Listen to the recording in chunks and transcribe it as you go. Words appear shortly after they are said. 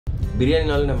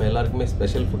பிரியாணினாலே நம்ம எல்லாருக்குமே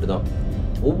special food தான்.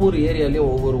 ஒவ்வொரு ஏரியாலையும்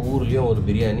ஒவ்வொரு ஊர்லேயும் ஒரு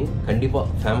பிரியாணி கண்டிப்பாக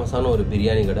ஃபேமஸான ஒரு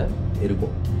பிரியாணி கடை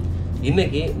இருக்கும்.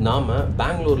 இன்றைக்கி நாம்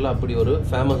பெங்களூரில் அப்படி ஒரு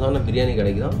ஃபேமஸான பிரியாணி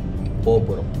கடைக்கு தான் போக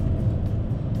போகிறோம்.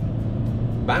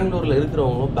 பெங்களூரில்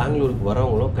இருக்கிறவங்களும் பெங்களூருக்கு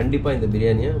வரவங்களும் கண்டிப்பாக இந்த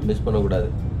பிரியாணியை மிஸ் பண்ணக்கூடாது.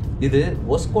 இது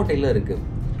ஹொசகோட்டையில் இருக்குது.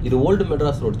 இது ஓல்டு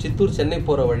மெட்ராஸ் ரோடு, சித்தூர் சென்னை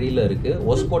போகிற வழியில் இருக்குது.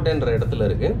 ஹொசகோட்டைன்ற இடத்துல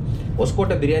இருக்குது.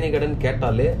 ஹொசகோட்டை பிரியாணி கடைன்னு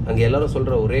கேட்டாலே அங்கே எல்லாரும்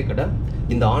சொல்கிற ஒரே கடை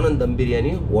இந்த ஆனந்த் தம்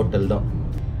பிரியாணி ஹோட்டல் தான்.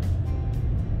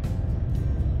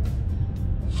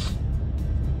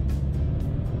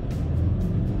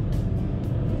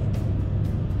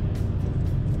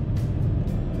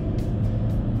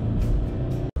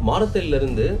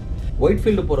 மாரத்தல்லிருந்து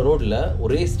ஒயிட்ஃபீல்டு போகிற ரோட்டில்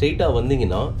ஒரே ஸ்ட்ரெயிட்டாக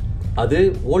வந்தீங்கன்னா அது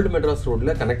ஓல்டு மெட்ராஸ்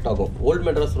ரோட்டில் கனெக்ட் ஆகும். ஓல்டு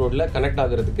மெட்ராஸ் ரோட்டில் கனெக்ட்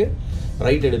ஆகிறதுக்கு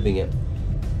ரைட் எடுப்பீங்க.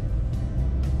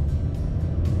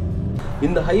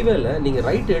 இந்த ஹைவேல நீங்கள்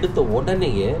ரைட் எடுத்த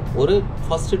உடனேயே ஒரு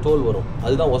ஃபர்ஸ்ட் டோல் வரும்.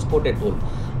 அதுதான் ஹொசகோட்டை டோல்.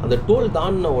 அந்த டோல்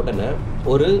தாண்டின உடனே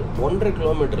ஒரு 1.5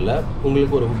 கிலோமீட்டரில்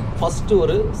உங்களுக்கு ஒரு ஃபஸ்ட்டு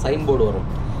ஒரு சைன் போர்டு வரும்.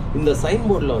 இந்த சைன்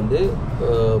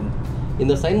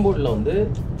போர்டில் வந்து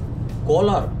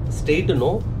கோலார்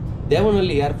ஸ்ட்ரெயிட்டுனும்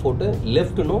தேவநல்லி ஏர்போர்ட்டு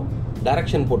லெஃப்ட்டுனும்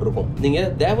டைரக்ஷன் போட்டிருக்கோம்.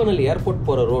 நீங்கள் தேவநல்லி ஏர்போர்ட்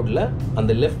போகிற ரோட்டில்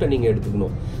அந்த லெஃப்ட்டை நீங்கள்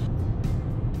எடுத்துக்கணும்.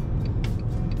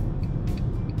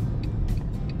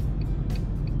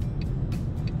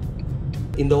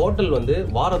 இந்த ஹோட்டல் வந்து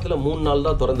வாரத்தில் 3 நாள்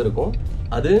தான் திறந்துருக்கும்.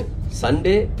 அது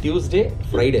சண்டே, டியூஸ்டே,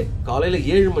 ஃப்ரைடே. காலையில்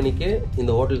 7 மணிக்கு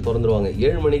இந்த ஹோட்டல் திறந்துருவாங்க.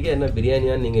 7 மணிக்கு என்ன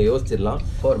பிரியாணியான்னு நீங்கள் யோசிச்சிடலாம்.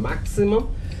 ஃபார் மேக்ஸிமம்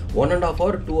 1.5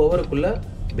 hour 2 hourக்குள்ளே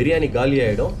பிரியாணி காலி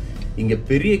ஆகிடும். இங்கே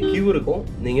பெரிய கியூ இருக்கும்.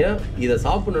 நீங்கள் இதை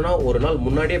சாப்பிட்ணுன்னா ஒரு நாள்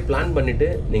முன்னாடியே பிளான் பண்ணிவிட்டு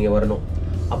நீங்கள் வரணும்.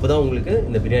 அப்போ தான் உங்களுக்கு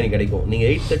இந்த பிரியாணி கிடைக்கும். நீங்கள்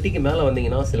 8:30க்கு மேலே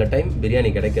வந்தீங்கன்னா சில டைம் பிரியாணி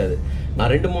கிடைக்காது.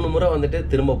 நான் 2-3 முறை வந்துட்டு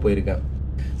திரும்ப போயிருக்கேன்.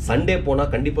 சண்டே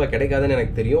போனால் கண்டிப்பாக கிடைக்காதுன்னு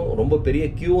எனக்கு தெரியும். ரொம்ப பெரிய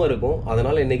கியூவாக இருக்கும்.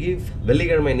 அதனால் இன்றைக்கி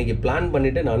வெள்ளிக்கிழமை இன்றைக்கி பிளான்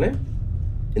பண்ணிவிட்டு நான்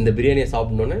இந்த பிரியாணியை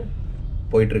சாப்பிட்ணுன்னு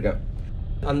போயிட்டுருக்கேன்.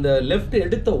 அந்த லெஃப்ட்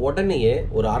எடுத்த உடனேயே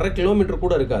ஒரு 1/2 கிலோமீட்டர்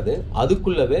கூட இருக்காது.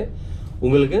 அதுக்குள்ளவே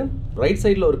உங்களுக்கு ரைட்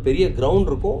சைடில் ஒரு பெரிய கிரவுண்ட்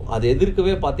இருக்கும். அது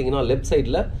எதிர்க்கவே பார்த்தீங்கன்னா லெஃப்ட்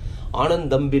சைடில்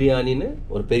ஆனந்த் தம் பிரியாணின்னு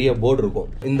ஒரு பெரிய போர்டு இருக்கும்.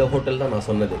 இந்த ஹோட்டல் தான் நான்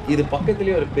சொன்னது. இது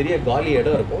பக்கத்துலேயே ஒரு பெரிய காலி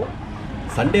இடம் இருக்கும்.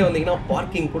 சண்டே வந்தீங்கன்னா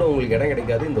பார்க்கிங் கூட உங்களுக்கு இடம்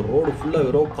கிடைக்காது. இந்த ரோடு ஃபுல்லாக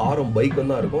வெறும் காரும்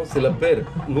பைக்கும் தான் இருக்கும். சில பேர்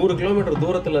 100 கிலோமீட்டர்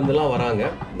தூரத்துலேருந்துலாம் வராங்க.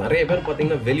 நிறைய பேர்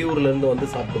பார்த்தீங்கன்னா வெளியூர்லேருந்து வந்து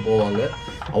சாப்பிட்டு போவாங்க.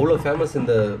 அவ்வளோ ஃபேமஸ்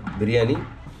இந்த பிரியாணி.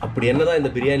 அப்படி என்னதான்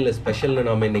இந்த பிரியாணியில் ஸ்பெஷல்னு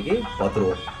நாம் இன்றைக்கி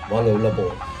பார்த்துருவோம். வாங்க உள்ளே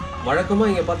போவோம்.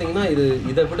 வழக்கமாக இங்கே பார்த்தீங்கன்னா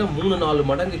இதை விட 3-4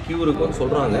 மடங்கு கியூ இருக்கும்னு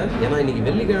சொல்கிறாங்க. ஏன்னா இன்றைக்கி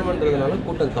வெள்ளிக்கிழமைன்றதுனால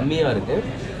கூட்டம் கம்மியாக இருக்குது.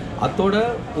 அதோட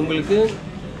உங்களுக்கு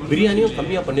பிரியாணியும்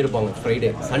கம்மியாக பண்ணியிருப்பாங்க. ஃப்ரைடே,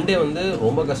 சண்டே வந்து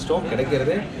ரொம்ப கஷ்டம்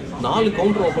கிடைக்கிறது. 4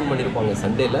 கவுண்டர் ஓப்பன் பண்ணியிருப்பாங்க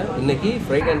சண்டேல. இன்றைக்கி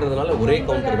ஃப்ரைடேன்றதுனால ஒரே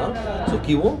கவுண்டர் தான். ஸோ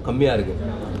கியூவும் கம்மியாக இருக்குது.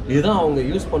 இதுதான் அவங்க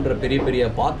யூஸ் பண்ணுற பெரிய பெரிய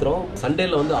பாத்திரம்.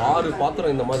 சண்டேல வந்து 6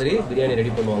 பாத்திரம் இந்த மாதிரி பிரியாணி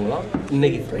ரெடி பண்ணுவாங்களாம்.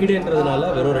 இன்றைக்கி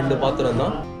ஃப்ரைடேன்றதுனால வெறும் 2 பாத்திரம்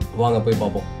தான். வாங்க போய்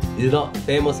பார்ப்போம். இதுதான்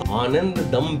ஃபேமஸ் ஆனந்த்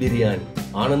தம் பிரியாணி.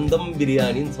 ஆனந்தம்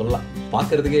பிரியாணின்னு சொல்லலாம்.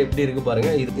 பார்க்கறதுக்கே எப்படி இருக்கு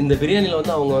பாருங்க. இந்த பிரியாணியில்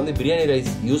வந்து அவங்க வந்து பிரியாணி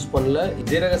ரைஸ் யூஸ் பண்ணல,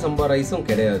 ஜீரக சம்பா ரைஸும்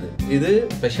கிடையாது. இது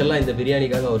ஸ்பெஷலாக இந்த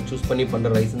பிரியாணிக்காக அவர் சூஸ் பண்ணி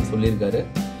பண்ணுற ரைஸ்ன்னு சொல்லியிருக்காரு.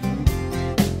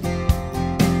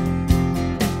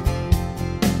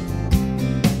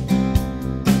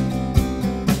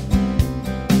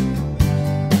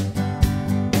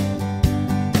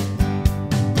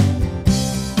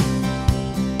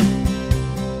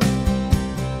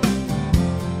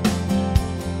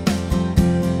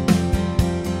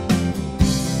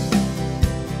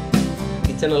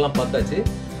 கிச்சனெல்லாம் பார்த்தாச்சு.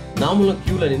 நாமளும்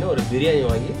கியூவில் நின்று ஒரு பிரியாணி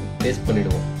வாங்கி டேஸ்ட்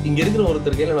பண்ணிவிடுவோம். இங்கே இருக்கிற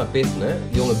ஒருத்தர் கையில் நான் பேசினேன்.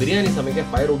 இவங்க பிரியாணி சமைக்க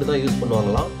ஃபயர்வுட் தான் யூஸ்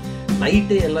பண்ணுவாங்களாம்.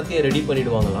 நைட்டே எல்லாத்தையும் ரெடி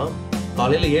பண்ணிவிடுவாங்களாம்.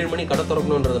 காலையில் 7 மணி கடை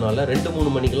திறக்கணுன்றதுனால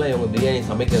 2-3 மணிக்கெல்லாம் இவங்க பிரியாணி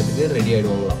சமைக்கிறதுக்கு ரெடி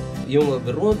ஆகிடுவாங்களாம். இவங்க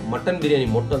வெறும் மட்டன் பிரியாணி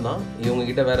மட்டும் தான்.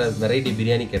 இவங்ககிட்ட வேறு வெரைட்டி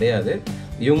பிரியாணி கிடையாது.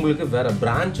 இவங்களுக்கு வேறு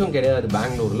பிரான்ச்சும் கிடையாது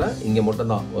பெங்களூரில். இங்கே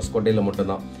மட்டும்தான், ஹொசகோட்டையில்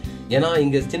மட்டும்தான். ஏன்னா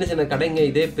இங்கே சின்ன சின்ன கடைங்க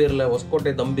இதே பேரில்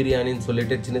ஹொசகோட்டை தம் பிரியாணின்னு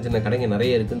சொல்லிட்டு சின்ன சின்ன கடைங்க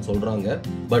நிறைய இருக்குன்னு சொல்கிறாங்க.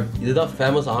 பட் இதுதான்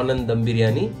ஃபேமஸ் ஆனந்த் தம்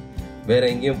பிரியாணி. வேறு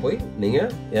எங்கேயும் போய்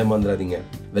நீங்கள் ஏமாந்துடாதீங்க.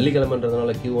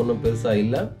 வெள்ளிக்கிழமைன்றதுனால கியூ ஒன்றும் பெருசாக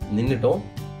இல்லை, நின்றுட்டோம்.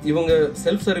 இவங்க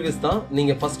செல்ஃப் சர்வீஸ் தான்.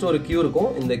 நீங்கள் ஃபஸ்ட்டு ஒரு கியூ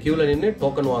இருக்கும். இந்த கியூவில் நின்று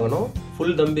டோக்கன் வாங்கணும்.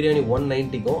 Full them biryani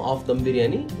 190க்கும் of them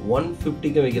biryani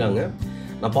 150க்கும் வைக்கிறாங்க.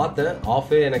 நான் பார்த்தேன்,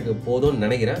 ஆஃபே எனக்கு போதும்னு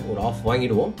நினைக்கிறேன். ஒரு ஆஃப்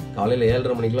வாங்கிடுவோம். காலையில்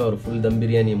 7:30 மணிக்கெலாம் ஒரு ஃபுல் தம்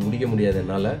பிரியாணியை முடிக்க முடியாது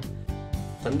என்னால்.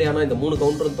 சண்டே ஆனால் இந்த 3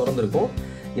 கவுண்டரும் திறந்துருக்கும்.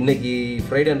 இன்னைக்கு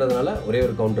ஃப்ரைடேன்றதுனால ஒரே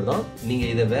ஒரு கவுண்டர் தான். நீங்கள்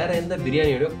இதை வேறு எந்த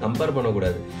பிரியாணியோட கம்பேர்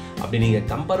பண்ணக்கூடாது. அப்படி நீங்கள்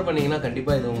கம்பேர் பண்ணிங்கன்னா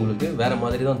கண்டிப்பாக இது உங்களுக்கு வேறு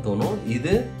மாதிரி தான் தோணும்.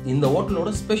 இது இந்த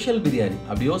ஹோட்டலோட ஸ்பெஷல் பிரியாணி.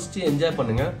 அப்படி யோசித்து என்ஜாய்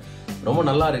பண்ணுங்கள். ரொம்ப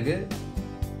நல்லா இருக்குது.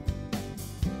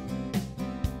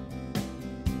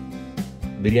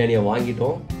 பிரியாணியை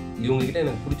வாங்கிட்டோம். இவங்க கிட்ட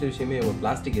எனக்கு பிடிச்ச விஷயமே இவங்க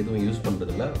பிளாஸ்டிக் எதுவும் யூஸ்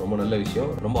பண்றது இல்ல. ரொம்ப நல்ல விஷயம்.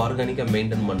 ரொம்ப ஆர்கானிக்கா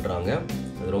மெயின்டைன் பண்றாங்க.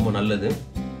 அது ரொம்ப நல்லது.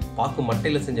 பாக்கு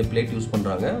மட்டையில செஞ்ச பிளேட் யூஸ்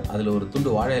பண்றாங்க. அதுல ஒரு துண்டு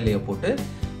வாழை இலையை போட்டு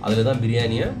அதுல தான்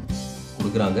பிரியாணியை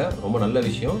கொடுக்குறாங்க. ரொம்ப நல்ல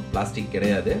விஷயம். பிளாஸ்டிக்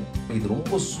கிடையாது. இது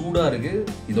ரொம்ப சூடா இருக்கு.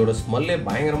 இதோட ஸ்மெல்லே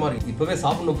பயங்கரமா இருக்கு. இப்பவே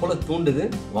சாப்பிடணும் போல தூண்டுது.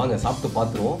 வாங்க சாப்பிட்டு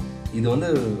பார்த்துருவோம். இது வந்து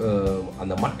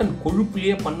அந்த மட்டன்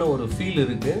கொழுப்புலயே பண்ண ஒரு ஃபீல்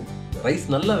இருக்கு. ரைஸ்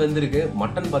நல்லா வெந்திருக்கு.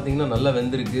 மட்டன் பார்த்தீங்கன்னா நல்லா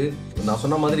வெந்திருக்கு. நான்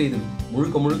சொன்ன மாதிரி இது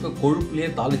முழுக்க முழுக்க கொழுப்புலயே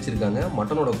தாளிச்சிருக்காங்க.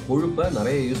 மட்டனோட கொழுப்பை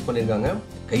நிறைய யூஸ் பண்ணியிருக்காங்க.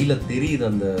 கையில தெரியுது,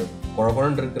 அந்த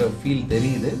குழகுழன்னு இருக்கிற ஃபீல்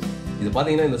தெரியுது. இது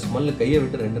பார்த்தீங்கன்னா இந்த ஸ்மெல்லு கையை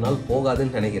விட்டு 2 நாள்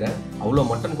போகாதுன்னு நினைக்கிறேன். அவ்வளோ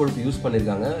மட்டன் கொழுப்பு யூஸ்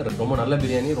பண்ணியிருக்காங்க. ரொம்ப நல்ல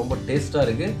பிரியாணி, ரொம்ப டேஸ்ட்டாக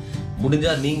இருக்குது.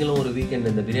 முடிஞ்சால் நீங்களும் ஒரு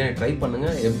வீக்கெண்ட் இந்த பிரியாணி ட்ரை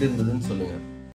பண்ணுங்கள். எப்படி இருந்ததுன்னு சொல்லுங்கள்.